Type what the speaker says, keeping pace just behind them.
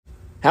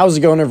How's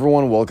it going,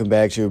 everyone? Welcome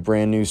back to a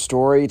brand new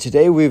story.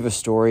 Today we have a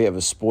story of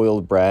a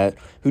spoiled brat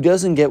who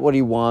doesn't get what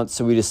he wants,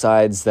 so he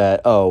decides that,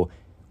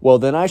 well,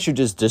 then I should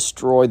just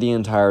destroy the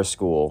entire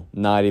school.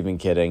 Not even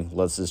kidding.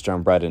 Let's just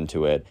jump right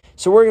into it.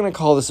 So we're going to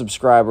call the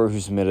subscriber who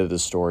submitted the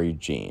story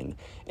Gene.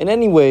 And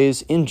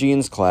anyways, in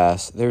Gene's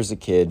class, there's a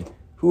kid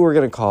who we're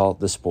going to call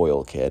the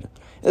spoiled kid.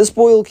 The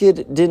spoiled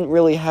kid didn't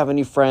really have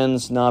any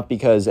friends, not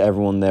because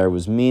everyone there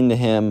was mean to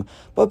him,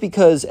 but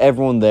because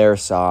everyone there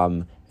saw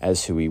him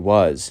as who he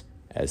was.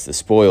 As the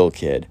spoiled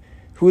kid,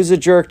 who is a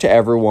jerk to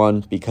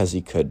everyone because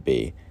he could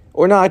be.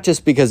 Or not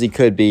just because he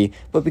could be,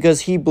 but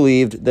because he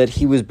believed that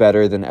he was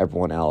better than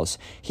everyone else.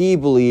 He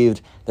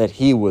believed that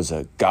he was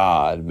a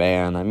god,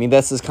 man. I mean,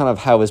 that's just kind of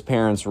how his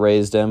parents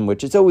raised him,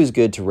 which it's always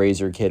good to raise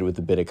your kid with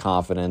a bit of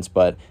confidence,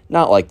 but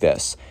not like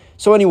this.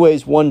 So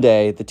anyways, one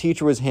day, the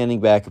teacher was handing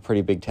back a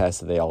pretty big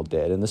test that they all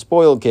did, and the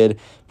spoiled kid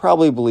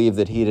probably believed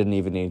that he didn't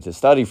even need to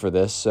study for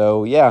this,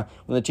 so yeah,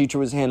 when the teacher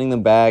was handing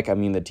them back,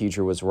 the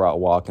teacher was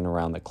walking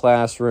around the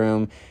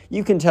classroom.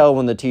 You can tell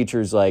when the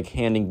teacher's,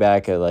 handing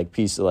back a,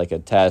 piece of, a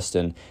test,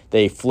 and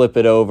they flip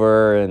it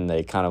over, and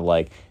they kind of,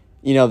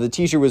 the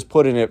teacher was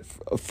putting it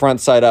front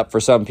side up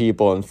for some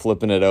people and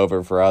flipping it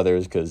over for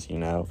others because,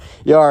 you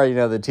already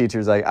know the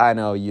teacher's like, I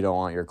know you don't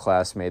want your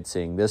classmates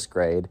seeing this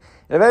grade.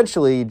 And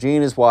eventually,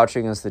 Gene is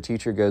watching as the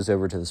teacher goes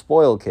over to the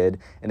spoiled kid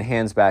and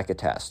hands back a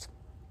test.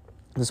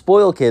 The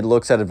spoiled kid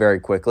looks at it very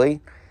quickly,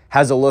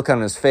 has a look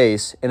on his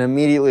face, and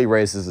immediately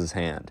raises his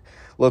hand.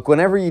 Look,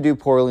 whenever you do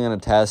poorly on a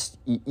test,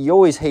 you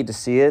always hate to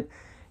see it.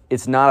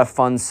 It's not a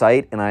fun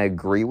sight, and I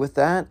agree with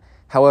that.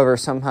 However,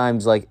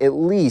 sometimes, at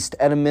least,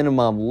 at a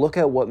minimum, look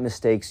at what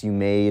mistakes you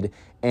made,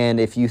 and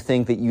if you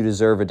think that you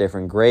deserve a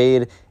different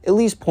grade, at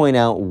least point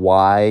out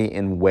why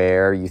and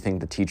where you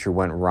think the teacher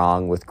went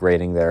wrong with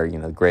grading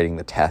grading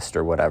the test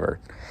or whatever.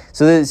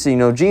 So this,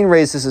 Gene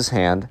raises his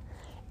hand,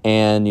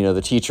 and,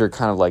 the teacher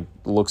kind of,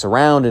 looks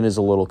around and is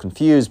a little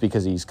confused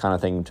because he's kind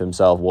of thinking to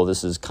himself, well,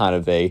 this is kind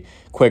of a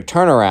quick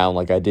turnaround,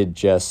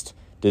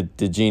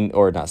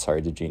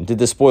 Did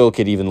the spoiled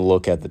kid even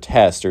look at the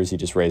test, or is he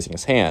just raising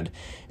his hand?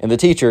 And the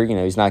teacher,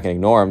 he's not going to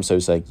ignore him, so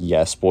he's like,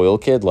 yes,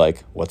 spoiled kid,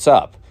 what's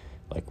up?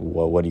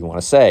 What do you want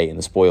to say? And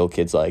the spoiled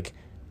kid's like,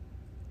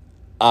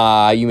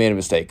 you made a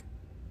mistake.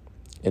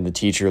 And the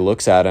teacher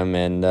looks at him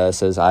and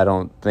says, I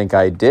don't think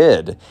I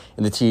did.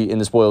 And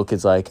the spoiled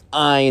kid's like,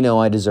 I know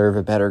I deserve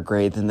a better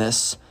grade than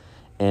this,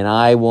 and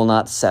I will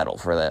not settle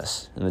for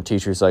this. And the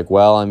teacher's like,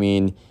 well,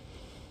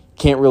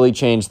 can't really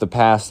change the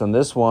past on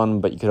this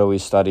one, but you could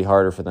always study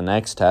harder for the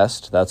next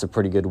test. That's a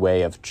pretty good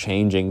way of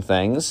changing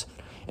things.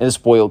 And the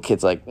spoiled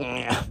kid's like,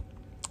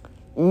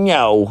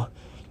 no,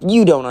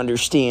 you don't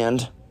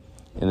understand.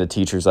 And the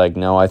teacher's like,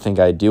 no, I think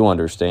I do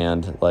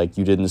understand.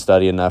 You didn't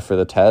study enough for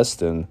the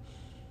test, and,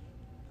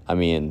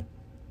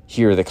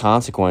 here are the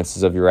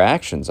consequences of your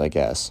actions, I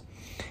guess.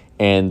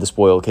 And the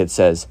spoiled kid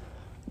says,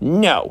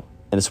 no.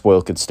 And the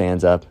spoiled kid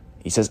stands up.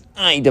 He says,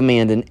 I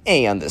demand an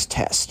A on this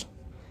test.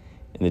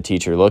 And the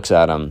teacher looks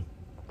at him,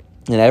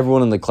 and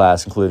everyone in the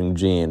class, including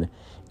Gene,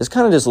 is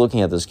kind of just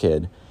looking at this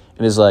kid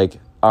and is like,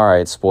 all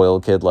right,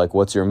 spoiled kid,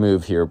 what's your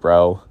move here,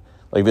 bro?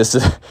 This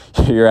is,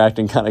 you're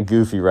acting kind of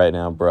goofy right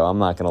now, bro. I'm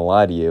not going to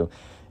lie to you.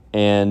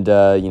 And,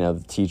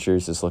 the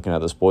teacher's just looking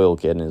at the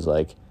spoiled kid and is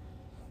like,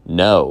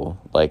 no,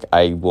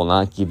 I will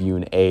not give you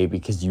an A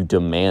because you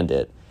demand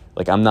it.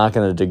 I'm not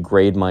going to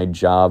degrade my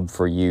job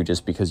for you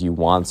just because you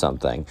want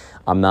something.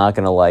 I'm not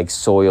going to,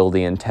 soil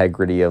the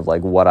integrity of,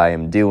 what I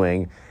am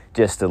doing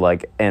just to,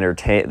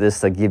 entertain this,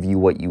 to give you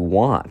what you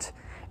want.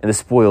 And the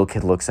spoiled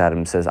kid looks at him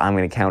and says, I'm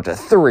going to count to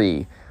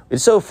 3.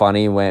 It's so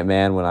funny,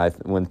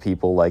 when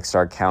people,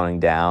 start counting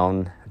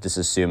down, just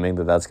assuming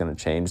that that's going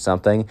to change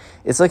something.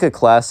 It's a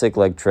classic,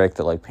 trick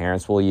that,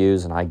 parents will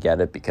use, and I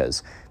get it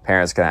because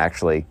parents can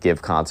actually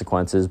give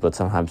consequences, but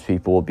sometimes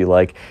people will be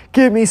like,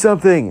 give me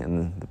something,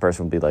 and the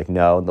person will be like,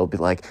 no, and they'll be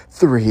like,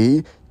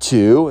 3,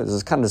 2, and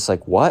it's kind of just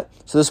what?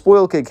 So the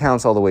spoiled kid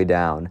counts all the way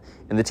down,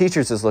 and the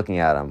teacher's just looking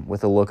at him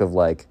with a look of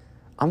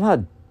I'm not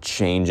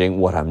changing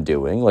what I'm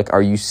doing,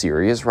 are you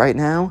serious right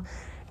now?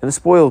 And the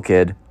spoiled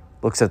kid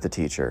looks at the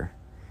teacher,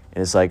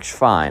 and is like,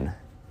 fine,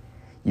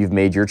 you've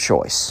made your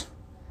choice.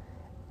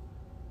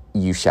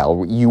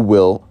 You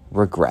will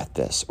regret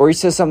this. Or he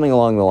says something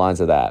along the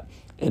lines of that.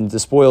 And the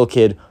spoiled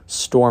kid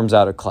storms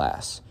out of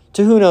class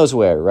to who knows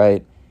where,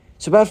 right?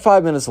 So about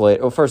 5 minutes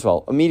later, first of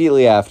all,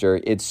 immediately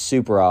after, it's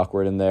super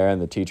awkward in there,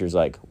 and the teacher's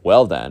like,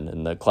 well then,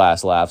 and the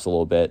class laughs a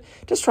little bit,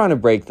 just trying to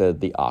break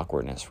the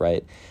awkwardness,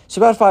 right? So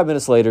about 5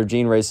 minutes later,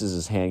 Gene raises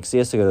his hand because he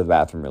has to go to the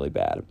bathroom really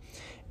bad.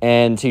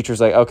 And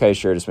teacher's like, okay,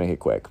 sure, just make it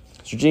quick.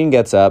 So Gene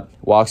gets up,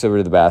 walks over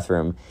to the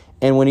bathroom,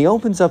 and when he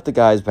opens up the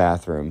guy's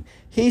bathroom,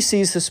 he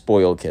sees the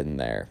spoiled kid in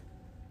there.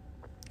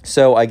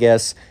 So I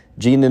guess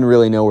Gene didn't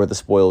really know where the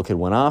spoiled kid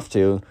went off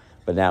to,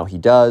 but now he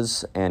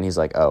does, and he's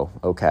like, oh,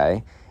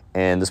 okay.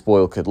 And the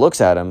spoiled kid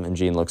looks at him, and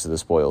Gene looks at the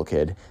spoiled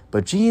kid.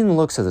 But Gene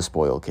looks at the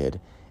spoiled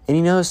kid, and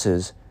he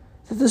notices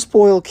that the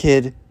spoiled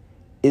kid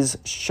is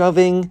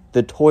shoving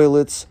the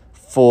toilets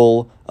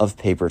full of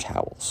paper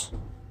towels.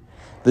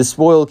 The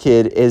spoiled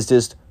kid is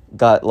just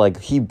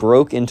he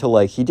broke into,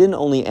 he didn't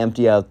only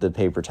empty out the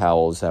paper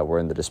towels that were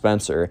in the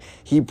dispenser,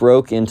 he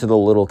broke into the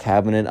little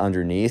cabinet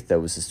underneath that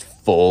was just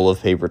full of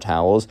paper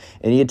towels,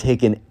 and he had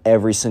taken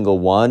every single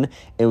one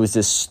and was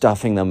just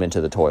stuffing them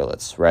into the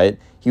toilets, right?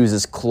 He was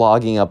just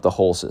clogging up the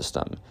whole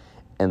system.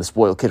 And the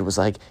spoiled kid was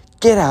like,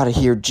 "Get out of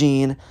here,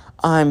 Gene.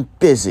 I'm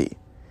busy."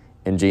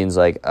 And Gene's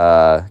like,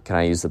 "Can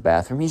I use the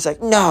bathroom?" He's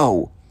like,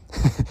 "No."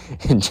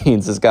 And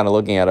Gene's just kind of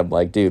looking at him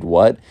like, "Dude,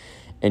 what?"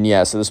 And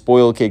yeah, so the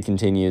spoiled kid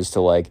continues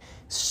to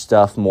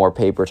stuff more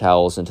paper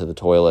towels into the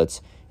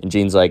toilets. And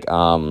Gene's like,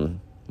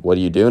 "What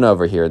are you doing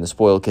over here?" And the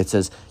spoiled kid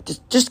says,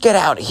 just get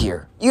out of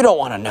here. You don't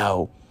want to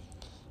know.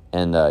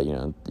 And,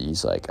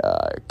 he's like,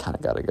 "I kind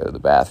of got to go to the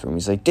bathroom."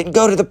 He's like, "Didn't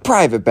go to the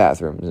private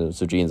bathroom."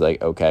 So Gene's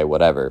like, "Okay,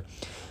 whatever."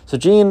 So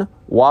Gene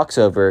walks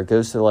over,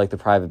 goes to the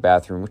private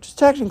bathroom, which is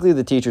technically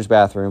the teacher's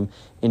bathroom.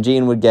 And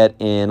Gene would get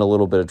in a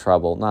little bit of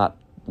trouble.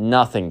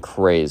 Nothing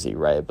crazy,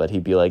 right? But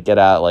he'd be like, "Get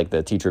out."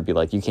 The teacher would be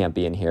like, "You can't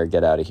be in here.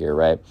 Get out of here,"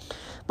 right?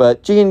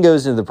 But Gene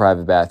goes into the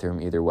private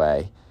bathroom either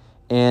way.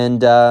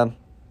 And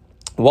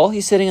while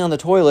he's sitting on the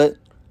toilet,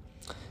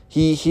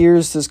 he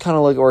hears this kind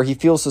of or he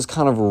feels this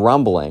kind of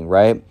rumbling,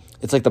 right?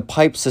 It's like the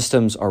pipe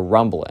systems are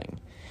rumbling.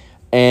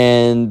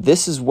 And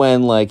this is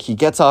when he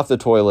gets off the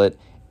toilet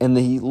and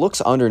he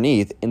looks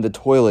underneath and the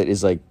toilet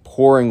is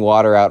pouring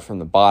water out from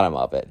the bottom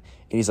of it.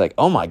 And he's like,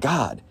 "Oh my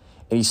God."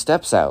 And he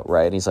steps out,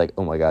 right? And he's like,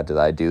 "Oh my God, did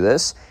I do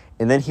this?"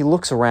 And then he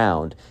looks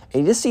around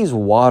and he just sees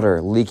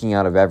water leaking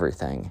out of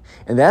everything.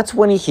 And that's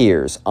when he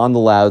hears on the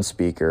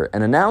loudspeaker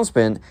an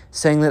announcement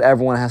saying that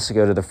everyone has to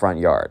go to the front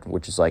yard,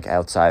 which is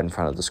outside in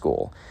front of the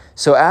school.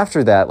 So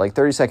after that,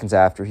 30 seconds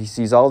after, he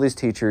sees all these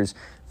teachers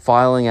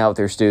filing out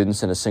their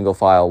students in a single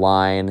file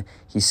line.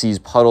 He sees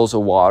puddles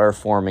of water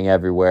forming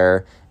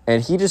everywhere.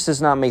 And he just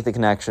does not make the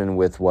connection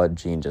with what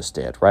Gene just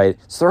did, right?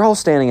 So they're all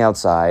standing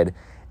outside.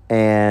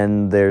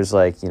 And there's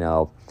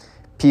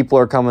people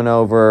are coming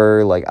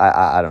over,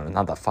 I don't know,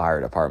 not the fire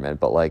department,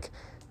 but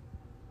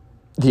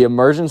the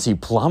emergency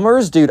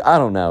plumbers? Dude, I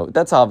don't know.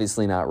 That's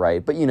obviously not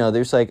right. But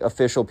there's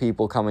official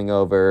people coming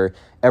over.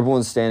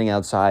 Everyone's standing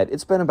outside.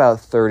 It's been about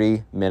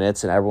 30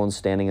 minutes and everyone's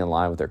standing in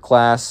line with their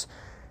class.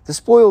 The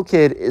spoiled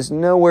kid is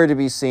nowhere to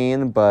be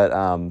seen, but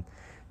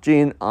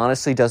Gene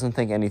honestly doesn't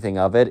think anything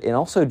of it. And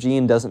also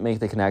Gene doesn't make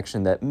the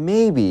connection that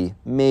maybe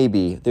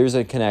there's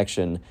a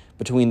connection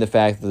between the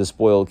fact that the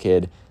spoiled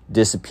kid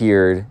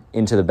disappeared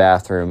into the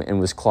bathroom and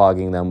was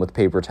clogging them with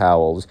paper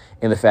towels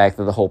and the fact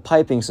that the whole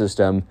piping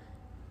system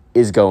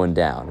is going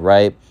down,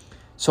 right?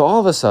 So all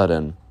of a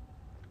sudden,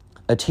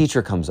 a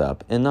teacher comes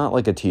up, and not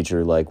a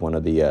teacher one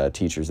of the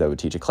teachers that would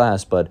teach a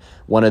class, but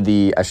one of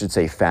the, I should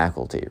say,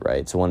 faculty,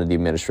 right? So one of the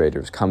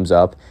administrators comes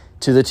up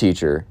to the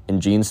teacher,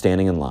 and Gene's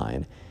standing in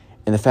line,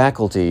 and the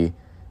faculty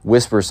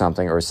whispers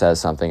something or says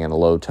something in a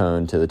low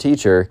tone to the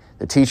teacher.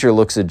 The teacher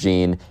looks at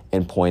Gene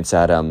and points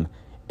at him,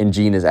 and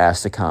Gene is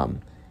asked to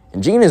come.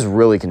 And Gene is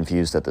really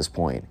confused at this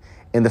point.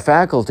 And the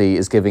faculty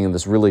is giving him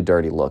this really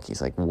dirty look.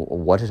 He's like,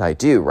 "What did I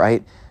do?"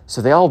 Right?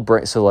 So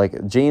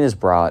Gene is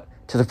brought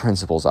to the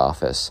principal's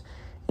office.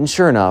 And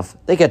sure enough,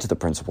 they get to the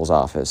principal's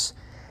office.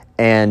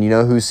 And you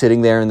know who's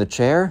sitting there in the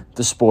chair?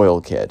 The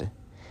spoiled kid.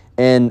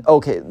 And,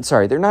 okay,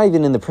 sorry, they're not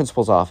even in the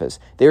principal's office.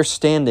 They're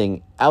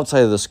standing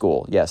outside of the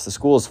school. Yes, the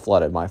school is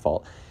flooded, my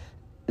fault.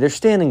 They're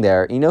standing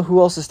there. You know who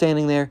else is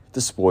standing there?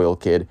 The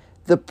spoiled kid,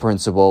 the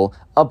principal,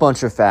 a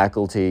bunch of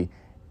faculty,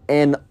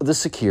 and the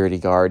security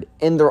guard.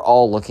 And they're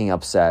all looking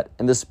upset.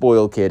 And the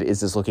spoiled kid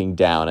is just looking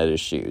down at his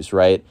shoes,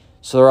 right?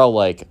 So they're all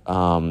like,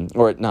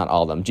 or not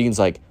all of them. Gene's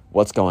like,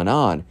 "What's going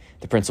on?"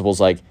 The principal's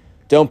like,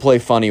 "Don't play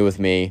funny with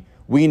me.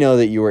 We know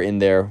that you were in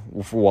there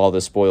while the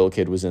spoiled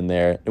kid was in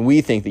there, and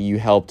we think that you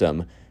helped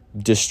him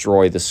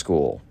destroy the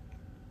school."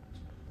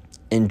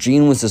 And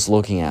Gene was just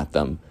looking at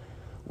them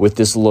with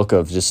this look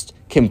of just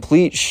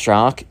complete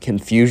shock,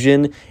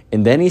 confusion,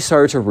 and then he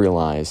started to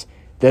realize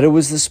that it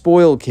was the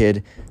spoiled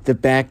kid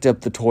that backed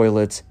up the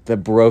toilets, that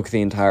broke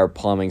the entire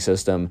plumbing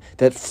system,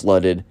 that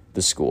flooded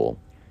the school.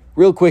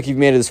 Real quick, if you've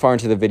made it this far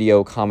into the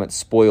video, comment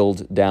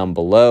 "spoiled" down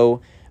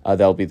below.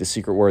 That'll be the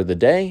secret word of the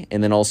day.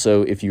 And then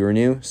also, if you are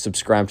new,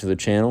 subscribe to the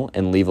channel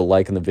and leave a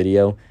like on the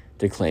video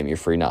to claim your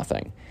free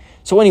nothing.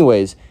 So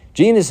anyways,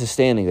 Gene is just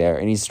standing there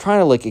and he's trying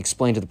to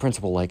explain to the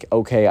principal,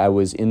 "Okay, I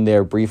was in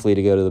there briefly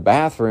to go to the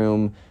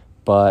bathroom,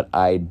 but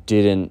I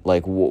didn't,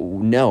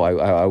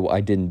 no,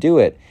 I didn't do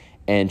it."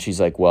 And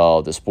she's like,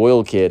 "Well, the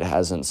spoiled kid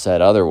hasn't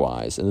said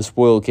otherwise." And the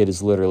spoiled kid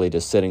is literally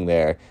just sitting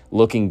there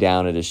looking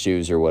down at his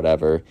shoes or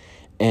whatever.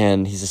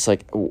 And he's just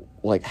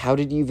like, "How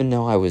did you even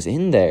know I was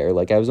in there?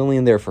 I was only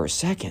in there for a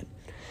second."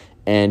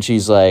 And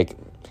she's like,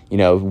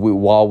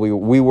 while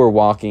we were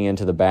walking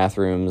into the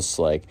bathrooms,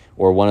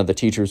 or one of the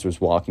teachers was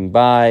walking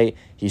by,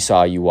 he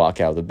saw you walk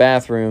out of the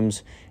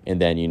bathrooms.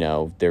 And then,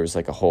 there was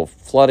a whole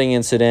flooding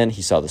incident.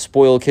 He saw the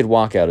spoiled kid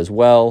walk out as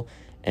well.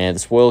 And the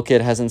spoiled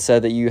kid hasn't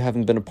said that you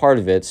haven't been a part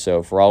of it.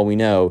 So for all we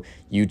know,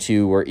 you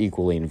two were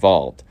equally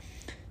involved.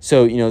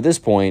 So, at this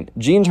point,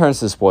 Gene turns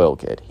to the spoiled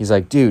kid. He's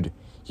like, "Dude,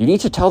 you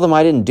need to tell them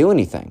I didn't do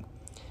anything."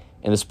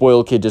 And the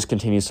spoiled kid just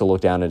continues to look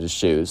down at his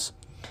shoes.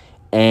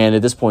 And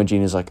at this point,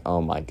 Gene is like,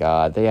 oh my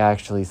God, they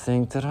actually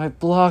think that I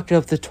blocked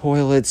up the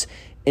toilets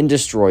and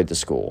destroyed the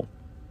school.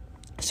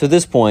 So at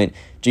this point,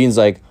 Gene's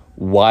like,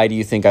 why do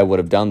you think I would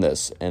have done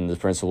this? And the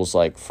principal's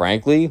like,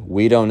 frankly,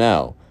 we don't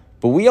know.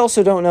 But we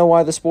also don't know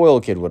why the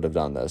spoiled kid would have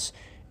done this.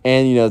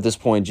 And, at this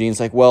point, Gene's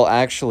like, well,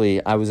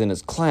 actually, I was in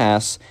his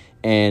class,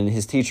 and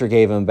his teacher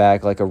gave him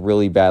back, a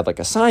really bad,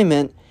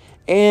 assignment.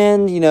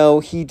 And,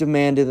 he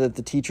demanded that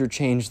the teacher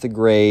change the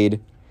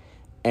grade.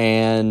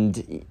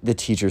 And the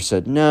teacher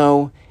said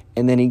no.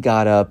 And then he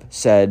got up,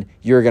 said,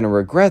 you're going to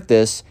regret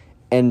this,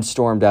 and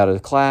stormed out of the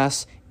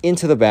class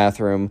into the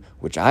bathroom,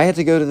 which I had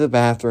to go to the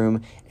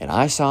bathroom, and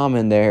I saw him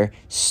in there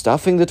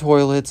stuffing the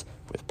toilets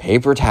with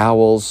paper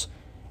towels.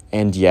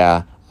 And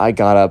yeah, I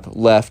got up,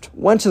 left,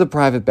 went to the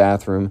private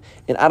bathroom,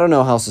 and I don't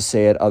know how else to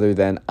say it other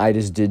than I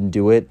just didn't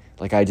do it.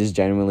 I just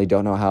genuinely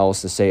don't know how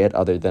else to say it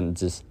other than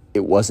just,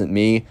 it wasn't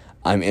me.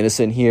 I'm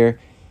innocent here.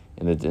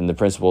 And the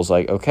principal's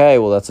like, okay,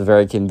 well, that's a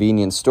very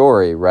convenient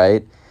story,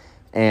 right?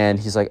 And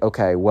he's like,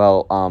 okay,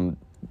 well,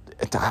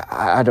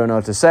 I don't know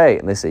what to say.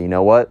 And they say, you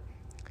know what?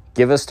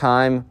 Give us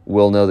time,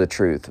 we'll know the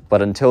truth.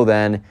 But until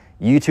then,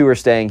 you two are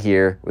staying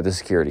here with a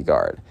security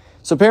guard.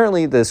 So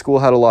apparently the school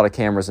had a lot of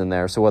cameras in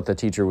there. So what the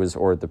teacher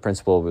or the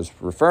principal was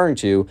referring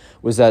to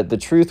was that the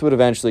truth would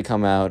eventually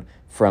come out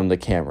from the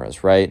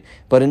cameras, right?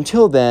 But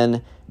until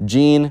then,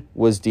 Gene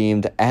was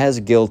deemed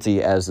as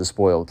guilty as the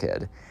spoiled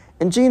kid.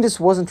 And Gene just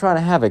wasn't trying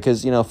to have it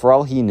because, for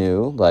all he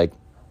knew,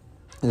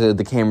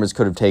 the cameras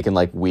could have taken,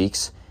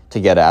 weeks to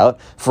get out.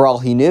 For all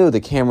he knew,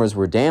 the cameras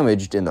were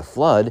damaged in the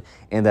flood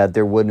and that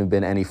there wouldn't have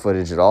been any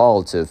footage at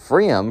all to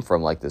free him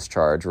from, this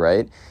charge,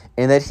 right?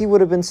 And that he would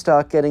have been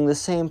stuck getting the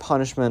same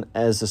punishment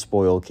as the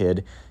spoiled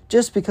kid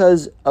just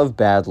because of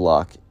bad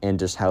luck and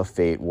just how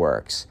fate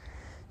works.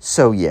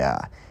 So,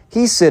 yeah.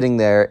 He's sitting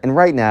there, and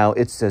right now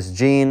it's just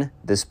Gene,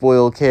 the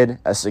spoiled kid,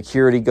 a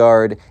security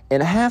guard,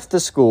 and half the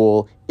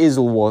school is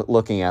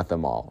looking at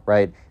them all,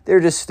 right? They're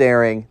just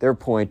staring, they're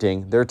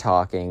pointing, they're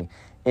talking,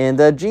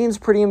 and Gene's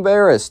pretty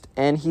embarrassed.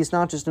 And he's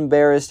not just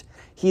embarrassed,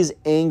 he's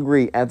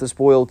angry at the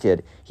spoiled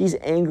kid. He's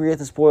angry at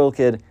the spoiled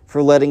kid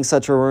for letting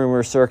such a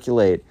rumor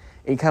circulate.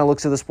 And he kind of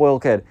looks at the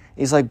spoiled kid.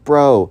 He's like,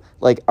 bro,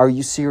 are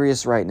you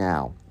serious right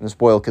now? And the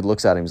spoiled kid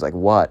looks at him, he's like,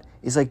 what?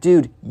 He's like,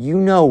 dude, you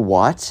know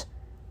what?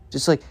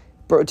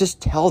 Bro,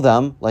 just tell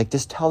them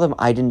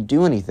I didn't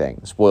do anything.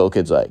 The spoiled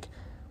kid's like,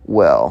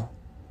 well,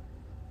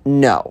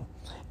 no.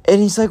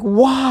 And he's like,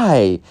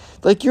 why?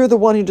 You're the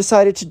one who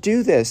decided to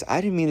do this.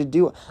 I didn't mean to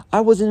do it.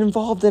 I wasn't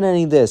involved in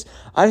any of this.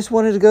 I just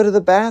wanted to go to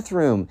the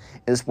bathroom.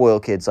 And the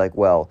spoiled kid's like,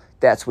 well,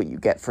 that's what you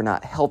get for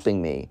not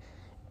helping me.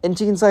 And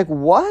Gene's like,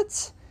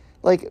 what?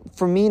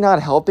 For me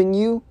not helping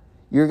you,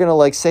 you're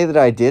going to, say that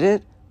I did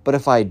it? But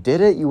if I did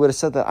it, you would have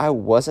said that I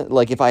wasn't.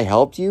 If I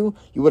helped you,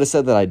 you would have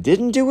said that I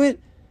didn't do it?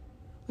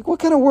 What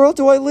kind of world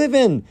do I live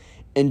in?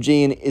 And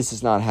Gene is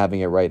just not having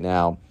it right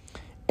now.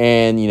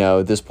 And,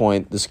 at this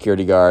point, the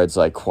security guard's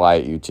like,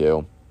 quiet, you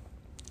two.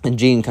 And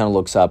Gene kind of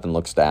looks up and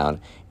looks down.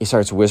 He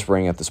starts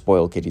whispering at the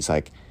spoiled kid. He's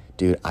like,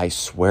 dude, I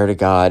swear to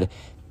God,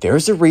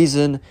 there's a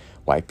reason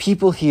why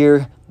people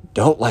here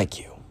don't like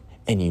you.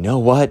 And you know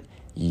what?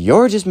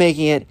 You're just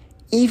making it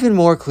even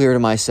more clear to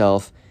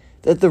myself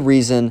that the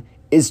reason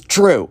is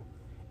true.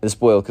 And the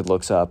spoiled kid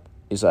looks up.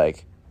 He's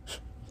like,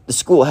 the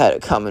school had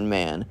it coming,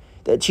 man.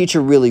 That teacher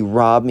really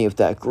robbed me of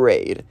that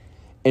grade.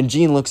 And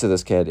Gene looks at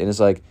this kid and is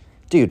like,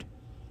 dude,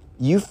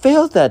 you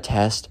failed that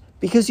test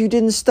because you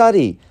didn't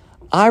study.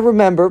 I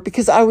remember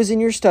because I was in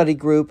your study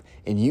group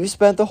and you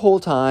spent the whole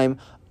time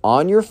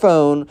on your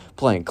phone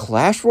playing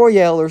Clash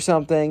Royale or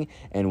something.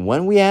 And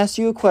when we asked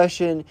you a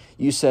question,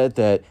 you said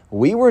that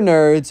we were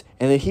nerds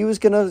and that he was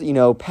going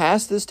to,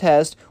 pass this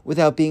test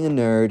without being a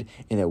nerd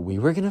and that we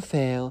were going to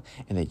fail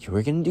and that you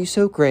were going to do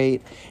so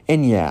great.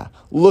 And yeah,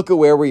 look at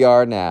where we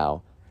are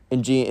now.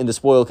 And the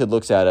spoiled kid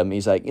looks at him.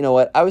 He's like, you know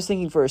what? I was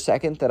thinking for a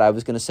second that I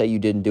was going to say you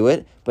didn't do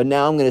it, but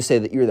now I'm going to say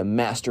that you're the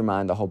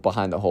mastermind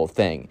behind the whole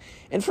thing.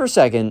 And for a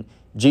second,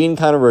 Gene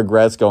kind of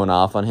regrets going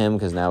off on him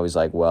because now he's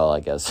like, well, I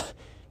guess,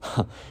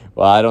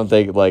 well, I don't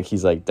think,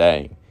 he's like,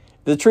 dang.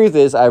 The truth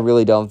is, I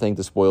really don't think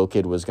the spoiled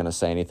kid was going to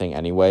say anything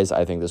anyways.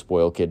 I think the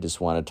spoiled kid just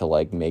wanted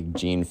to, make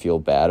Gene feel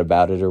bad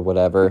about it or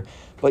whatever.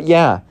 But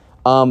yeah.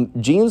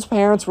 Gene's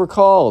parents were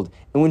called,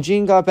 and when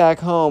Gene got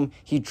back home,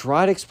 he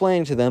tried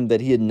explaining to them that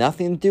he had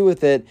nothing to do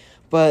with it,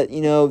 but,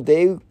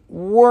 they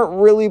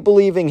weren't really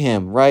believing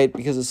him, right?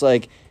 Because it's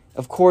like,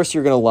 of course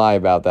you're going to lie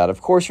about that. Of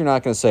course you're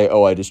not going to say,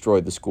 oh, I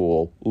destroyed the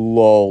school,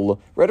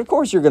 lol, right? Of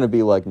course you're going to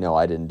be like, no,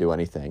 I didn't do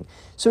anything.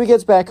 So he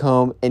gets back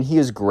home, and he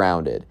is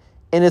grounded,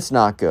 and it's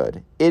not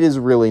good. It is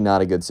really not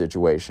a good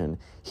situation.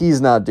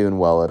 He's not doing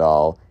well at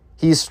all.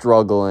 He's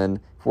struggling.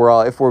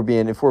 If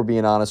we're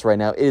being honest right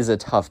now, it is a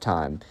tough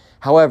time.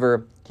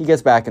 However, he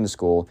gets back into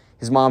school.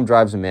 His mom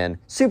drives him in,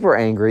 super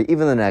angry,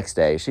 even the next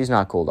day. She's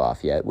not cooled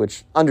off yet,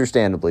 which,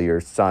 understandably, your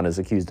son is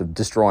accused of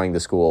destroying the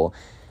school.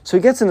 So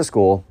he gets into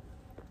school,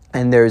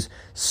 And there's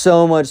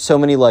so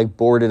many like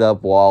boarded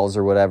up walls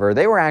or whatever.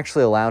 They were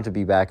actually allowed to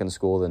be back in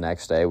school the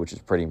next day, which is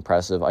pretty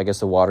impressive. I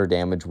guess the water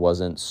damage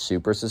wasn't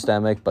super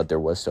systemic, but there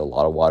was still a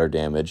lot of water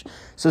damage.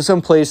 So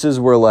some places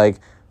were like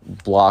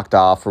blocked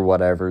off or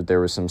whatever. There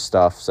was some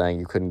stuff saying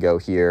you couldn't go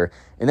here.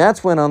 And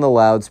that's when on the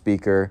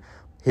loudspeaker,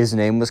 his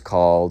name was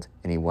called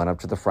and he went up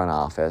to the front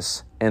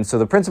office. And so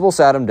the principal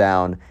sat him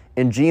down,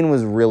 and Jean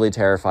was really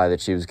terrified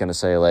that she was going to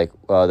say like,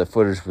 the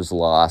footage was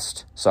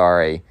lost.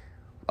 Sorry.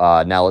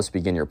 Now let's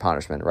begin your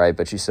punishment, right?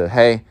 But she said,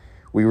 hey,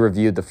 we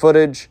reviewed the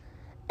footage,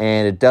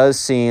 and it does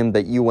seem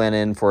that you went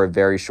in for a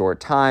very short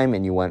time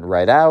and you went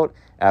right out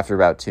after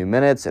about 2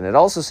 minutes. And it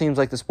also seems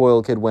like the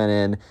spoiled kid went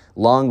in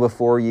long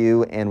before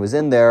you and was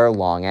in there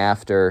long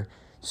after.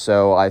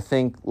 So I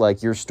think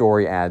like your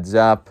story adds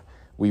up.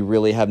 We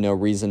really have no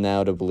reason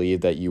now to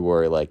believe that you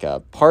were like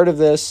a part of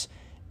this,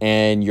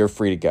 and you're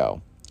free to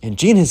go. And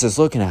Jean is just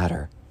looking at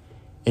her.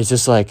 It's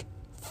just like,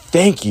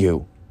 thank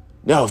you.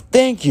 No,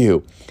 thank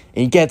you.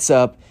 And he gets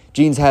up.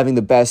 Gene's having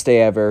the best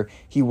day ever.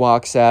 He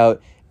walks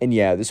out. And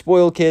yeah, the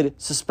spoiled kid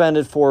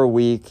suspended for a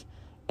week.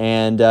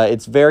 And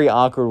it's very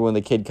awkward when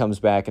the kid comes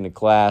back into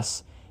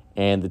class.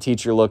 And the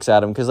teacher looks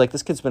at him. Because like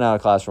this kid's been out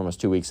of class for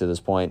almost 2 weeks at this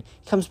point.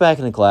 He comes back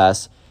into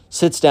class.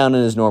 Sits down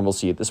in his normal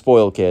seat. The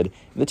spoiled kid.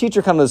 And the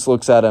teacher kind of just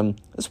looks at him.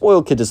 The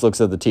spoiled kid just looks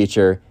at the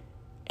teacher.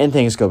 And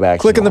things go back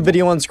to Click on the normal.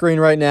 video on screen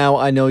right now.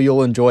 I know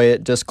you'll enjoy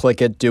it. Just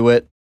click it. Do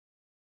it.